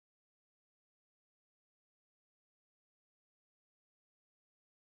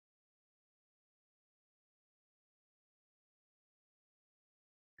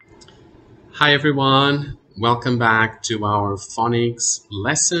Hi everyone, welcome back to our phonics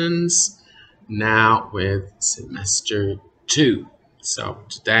lessons now with semester 2. So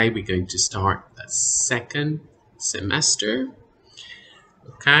today we're going to start the second semester.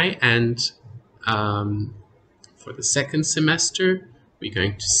 Okay, and for the second semester we're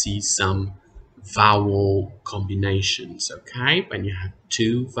going to see some vowel combinations. Okay, when you have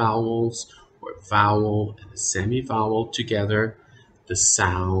two vowels or vowel and a semi-vowel together, the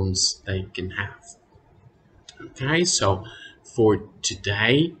sounds they can have. Okay, so for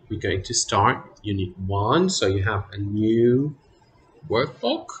today, we're going to start Unit 1. So you have a new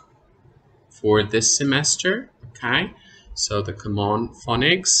workbook for this semester. Okay, so the common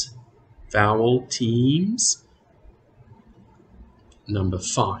phonics, vowel teams, number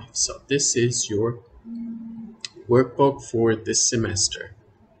 5. So this is your workbook for this semester.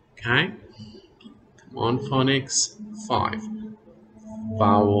 Okay, common phonics 5,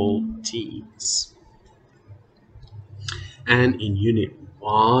 vowel teams. And in Unit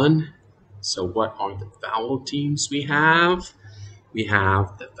 1, so what are the vowel teams we have? We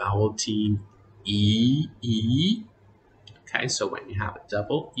have the vowel team E, E. Okay, so when you have a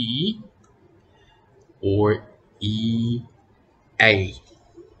double E or E, A.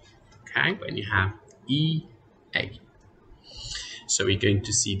 Okay, when you have E, A. So we're going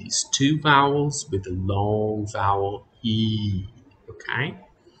to see these two vowels with the long vowel E. Okay.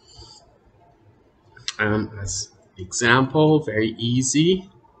 As example, very easy.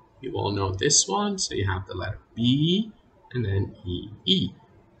 You all know this one. So you have the letter B and then E, E.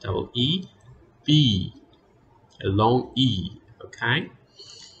 Double E, B. A long E, okay?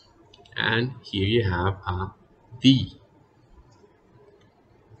 And here you have a B.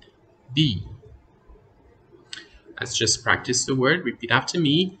 B. Let's just practice the word. Repeat after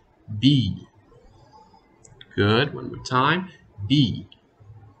me. B. Good. One more time. B.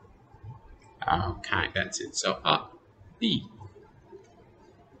 Okay, that's it. So B.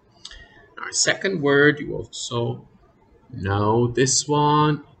 Our second word, you also know this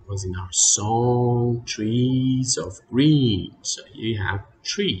one. It was in our song, Trees of Green. So here you have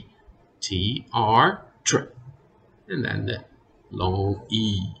tree. T-R, tr. And then the long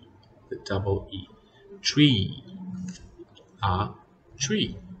E, the double E. Tree. A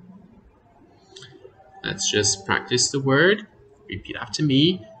tree. Let's just practice the word. Repeat after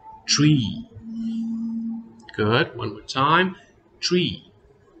me. Tree. Good. One more time. Tree.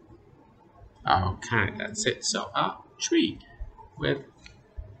 Okay, that's it. So a tree with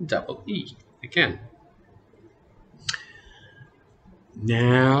double E again.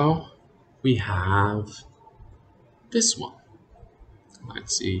 Now we have this one.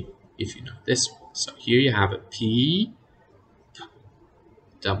 Let's see if you know this one. So here you have a P,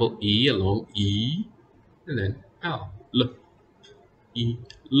 double E, a long E, and then L, L, E,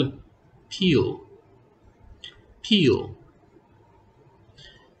 L, peel, peel.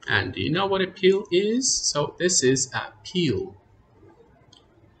 And do you know what a peel is? So this is a peel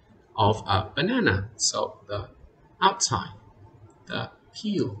of a banana. So the outside, the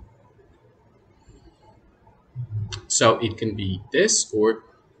peel. So it can be this or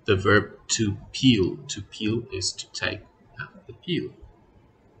the verb to peel. To peel is to take out the peel.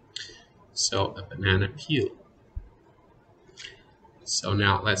 So a banana peel. So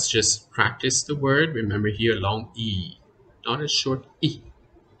now let's just practice the word. Remember here, long E, not a short E.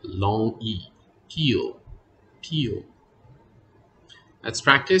 Long E. Peel. Peel. Let's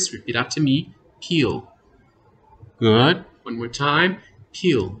practice. Repeat after me. Peel. Good. One more time.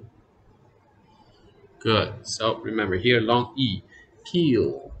 Peel. Good. So remember here, long E.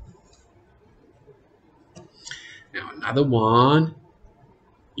 Peel. Now another one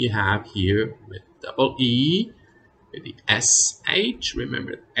you have here with double E, with the SH.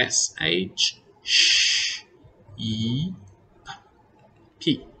 Remember SH. Sh. E.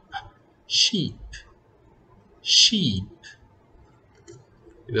 P. Sheep. Sheep.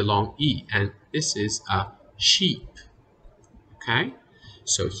 With a long E. And this is a sheep. Okay?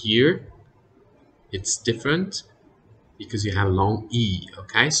 So here it's different because you have a long E.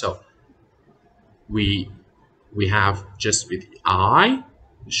 Okay? So we have just with the I,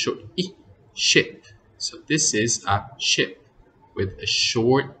 short E, ship. So this is a ship with a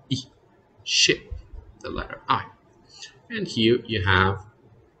short E, ship, the letter I. And here you have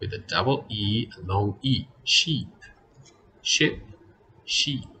with a double E, a long E, sheep, ship,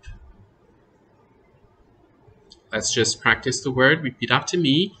 sheep. Let's just practice the word. Repeat after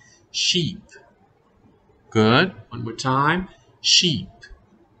me. Sheep. Good. One more time. Sheep.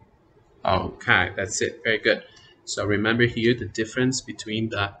 Okay, that's it. Very good. So remember here the difference between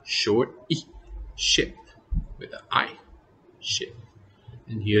the short E, ship, with the I, ship,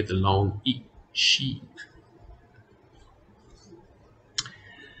 And here the long E, sheep.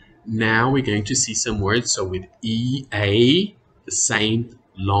 Now we're going to see some words. So with EA, the same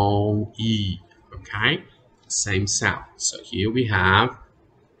long E, okay? Same sound. So here we have,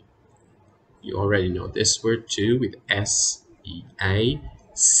 you already know this word too, with SEA,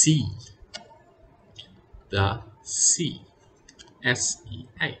 C. The C,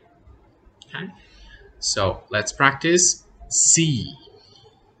 SEA, okay? So let's practice C.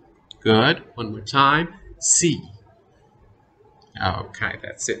 Good. One more time. C. Okay,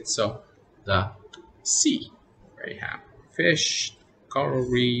 that's it. So the sea, where you have fish, coral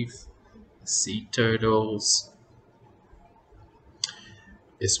reef, sea turtles.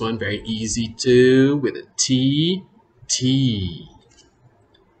 This one very easy too, with a T, tea.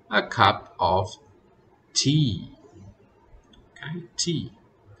 A cup of tea. Okay, tea.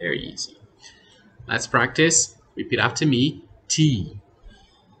 Very easy. Let's practice. Repeat after me. Tea.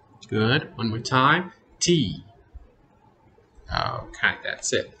 Good. One more time. Tea. Okay,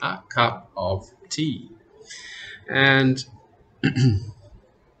 that's it. A cup of tea. And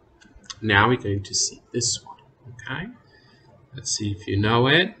now we're going to see this one. Okay. Let's see if you know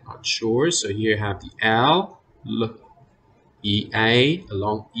it. Not sure. So here you have the L, L, E, A, a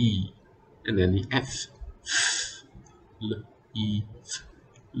long E, and then the F, L, E, F,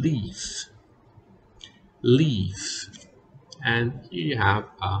 leaf, leaf. And here you have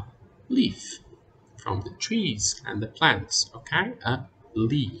a leaf from the trees and the plants. Okay, a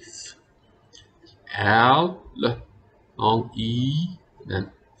leaf. L, L, long E,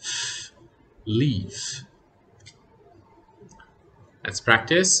 then F, leaf. Let's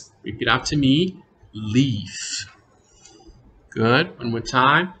practice. Repeat after me. Leaf. Good. One more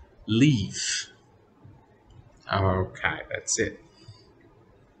time. Leaf. Okay, that's it.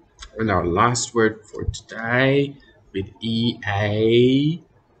 And our last word for today with EA,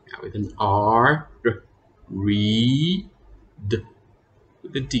 with an R, read,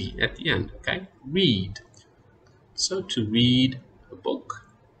 with a D at the end. Okay, read. So to read a book,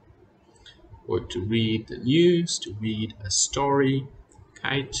 or to read the news, to read a story,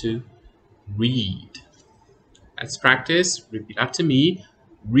 okay, to read. Let's practice. Repeat after me.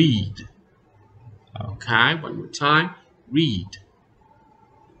 Read. Okay, one more time. Read.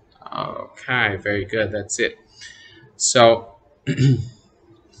 Okay, very good. That's it. So,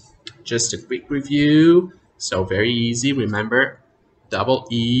 just a quick review. So, very easy. Remember, double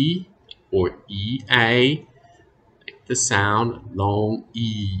E or EA, make the sound long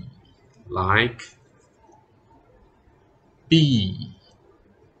E, like B,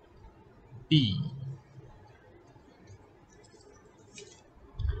 B.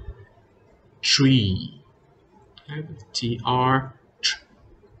 Tree, okay, with TR,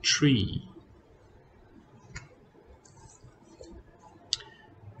 tree.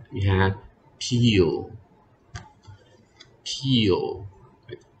 We had peel, peel,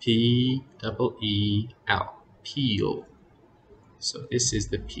 with PEEL, peel. So this is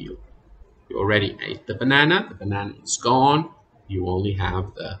the peel. You already ate the banana is gone, you only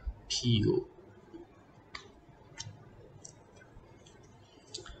have the peel.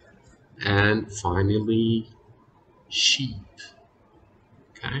 And finally, sheep.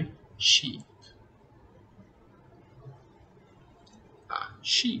 Okay, sheep.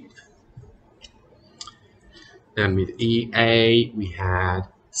 Sheep. Then with EA, we had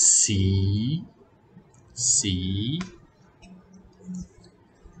C, T,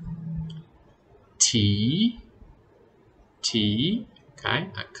 okay,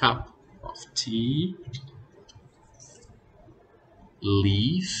 a cup of tea.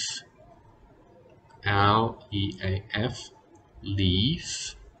 Leaf, LEAF,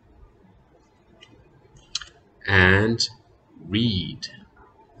 leaf. And read.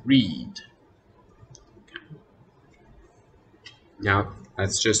 Okay. Now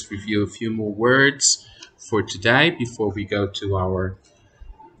let's just review a few more words for today before we go to our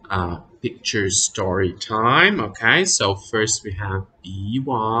picture story time. Okay, so first we have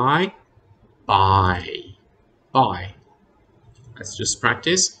BY, buy, buy. Let's just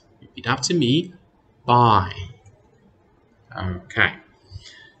practice. Repeat after me. Buy. Okay.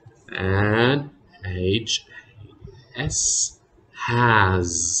 And HS,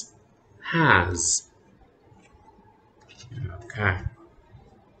 has. Okay.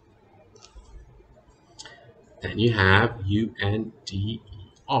 Then you have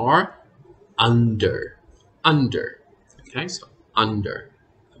UNDER, under. Okay, so under.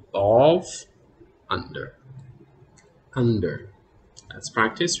 Above, under. Let's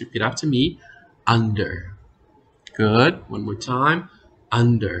practice. Repeat after me. Under. Good. One more time.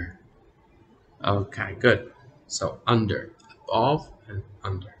 Under. Okay, good. So under. above and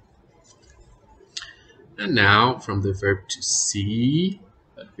under. And now from the verb to see,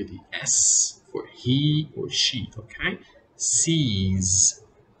 but with the S for he or she, okay? Sees,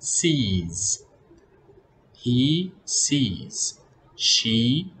 sees. He sees,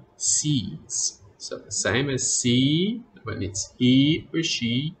 she sees. So the same as see, when it's he or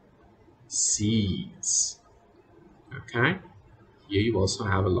she sees. Okay? Here you also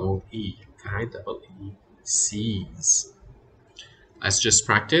have a long E, okay? Double E, sees. Let's just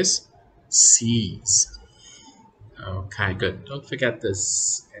practice. Sees. Okay, good. Don't forget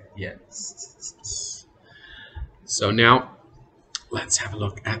this at the end. So now, let's have a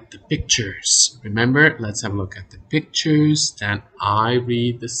look at the pictures. Remember, let's have a look at the pictures. Then I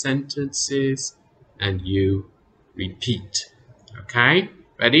read the sentences and you repeat. Okay,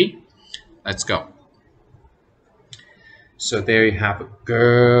 ready? Let's go. So there you have a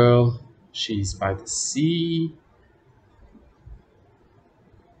girl. She's by the sea.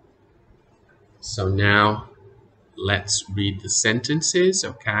 So now let's read the sentences,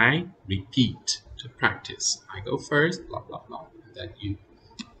 okay? Repeat to practice. I go first, blah, blah, blah, and then you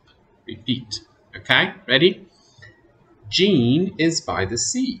repeat. Okay, ready? Jean is by the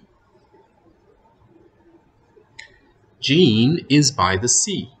sea. Jean is by the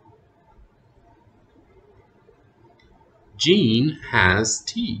sea. Jean has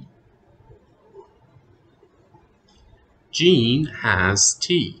tea. Jean has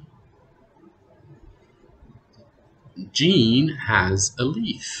tea. Jean has a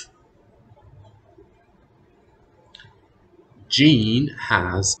leaf. Jean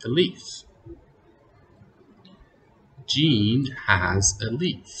has a leaf. Jean has a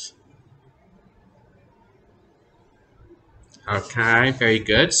leaf. Okay, very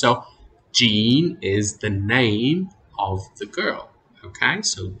good. So Jean is the name of the girl. Okay,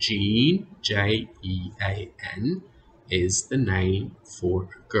 so Jean, Jean, is the name for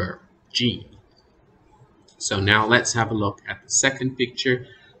a girl, Jean. So now let's have a look at the second picture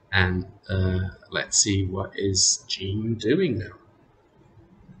and let's see what is Jean doing now.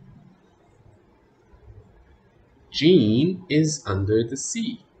 Jean is under the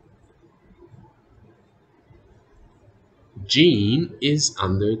sea. Jean is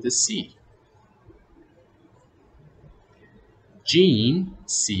under the sea. Jean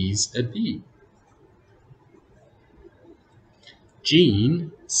sees a bee.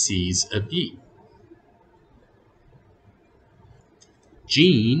 Jean sees a bee.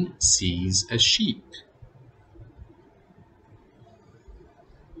 Jean sees a sheep.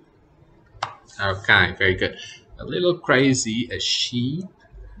 Okay, very good. A little crazy, a sheep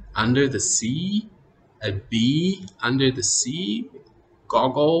under the sea, a bee under the sea,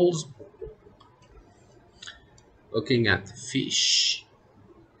 goggles, looking at the fish.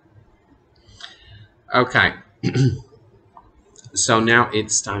 Okay, so now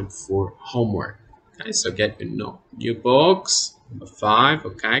it's time for homework. Okay, so get your new books. Number 5,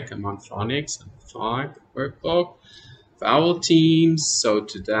 okay, come on, phonics. Number 5, the workbook. Vowel teams. So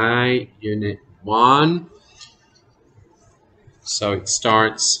today, unit 1. So it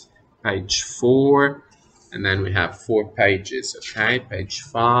starts page 4, and then we have 4 pages, okay? Page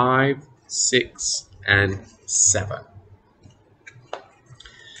 5, 6, and 7.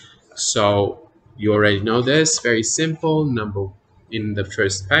 So you already know this, very simple. In the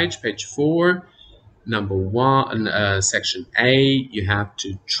first page, page 4, number 1, section A, you have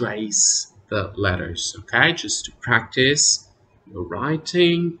to trace the letters, okay? Just to practice your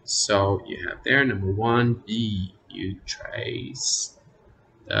writing. So you have there, number 1, B. You trace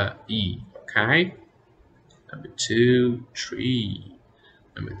the E, okay? Number 2, tree.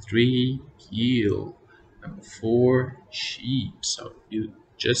 Number 3, heel. Number 4, sheep. So you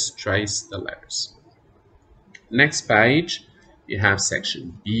just trace the letters. Next page, you have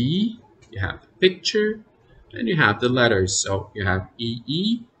section B. You have the picture, and you have the letters. So you have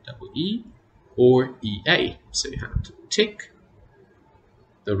EE, double E, or EA. So you have to tick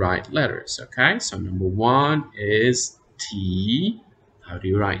the right letters, okay? So number 1 is T. How do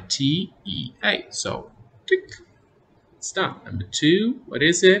you write T? E-A. So tick. It's done. Number 2, what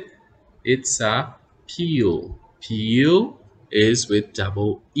is it? It's a peel. Peel is with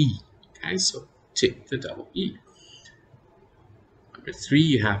double E. Okay, so tick the double E. Number 3,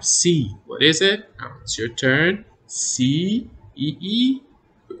 you have C. What is it? Now it's your turn. C, E-E,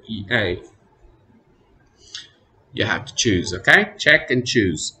 or E-A. You have to choose, okay? Check and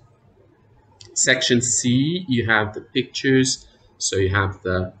choose. Section C, you have the pictures. So you have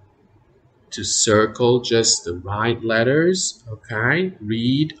to circle just the right letters, okay?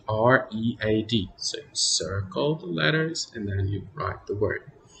 Read, R-E-A-D. So you circle the letters and then you write the word.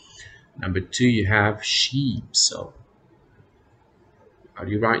 Number 2, you have sheep. So How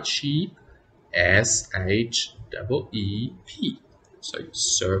do you write sheep? S-H-E-E-P. So you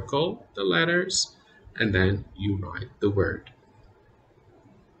circle the letters and then you write the word.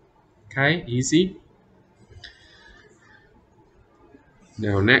 Okay, easy.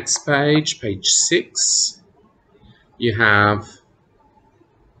 Now next page, page 6, you have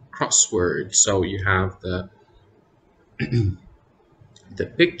crossword. So you have the the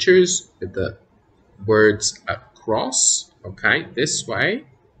pictures with the words across, okay, this way.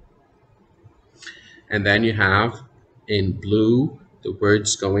 And then you have in blue the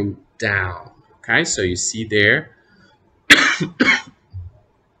words going down. Okay, so you see there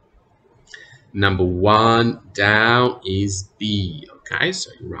number 1 down is B. Okay,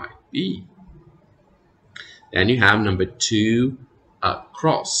 so you write B. Then you have number 2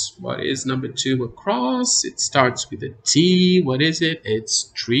 across. What is number 2 across? It starts with a T. What is it?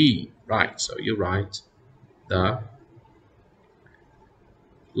 It's tree. Right, so you write the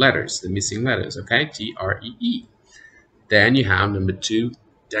letters, the missing letters, okay? T-R-E-E. Then you have number 2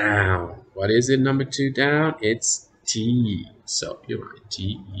 down. What is it, number 2 down? It's T. So you write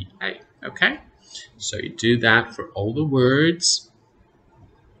T-E-A, okay? So you do that for all the words.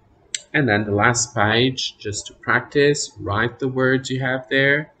 And then the last page, just to practice, write the words you have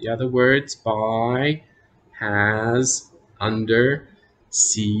there. The other words: by, has, under,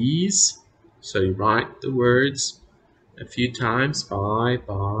 sees. So you write the words a few times. By.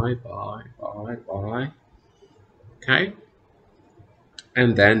 Okay.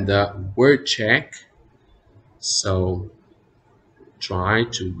 And then the word check. So try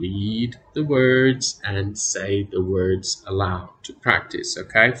to read the words and say the words aloud to practice,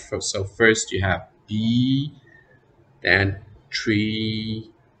 okay? So first you have B, then tree,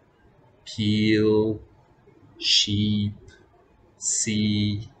 peel, sheep,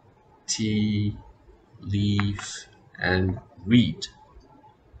 sea, tea, leaf, and read.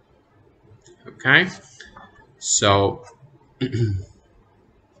 Okay? So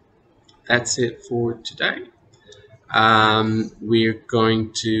that's it for today. We're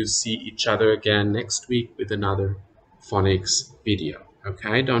going to see each other again next week with another phonics video.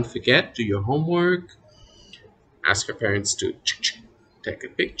 Okay, don't forget, do your homework, ask your parents to take a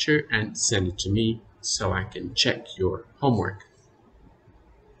picture and send it to me so I can check your homework.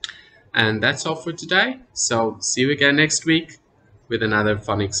 And that's all for today. So see you again next week with another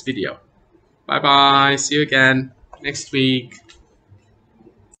phonics video. Bye bye. See you again next week.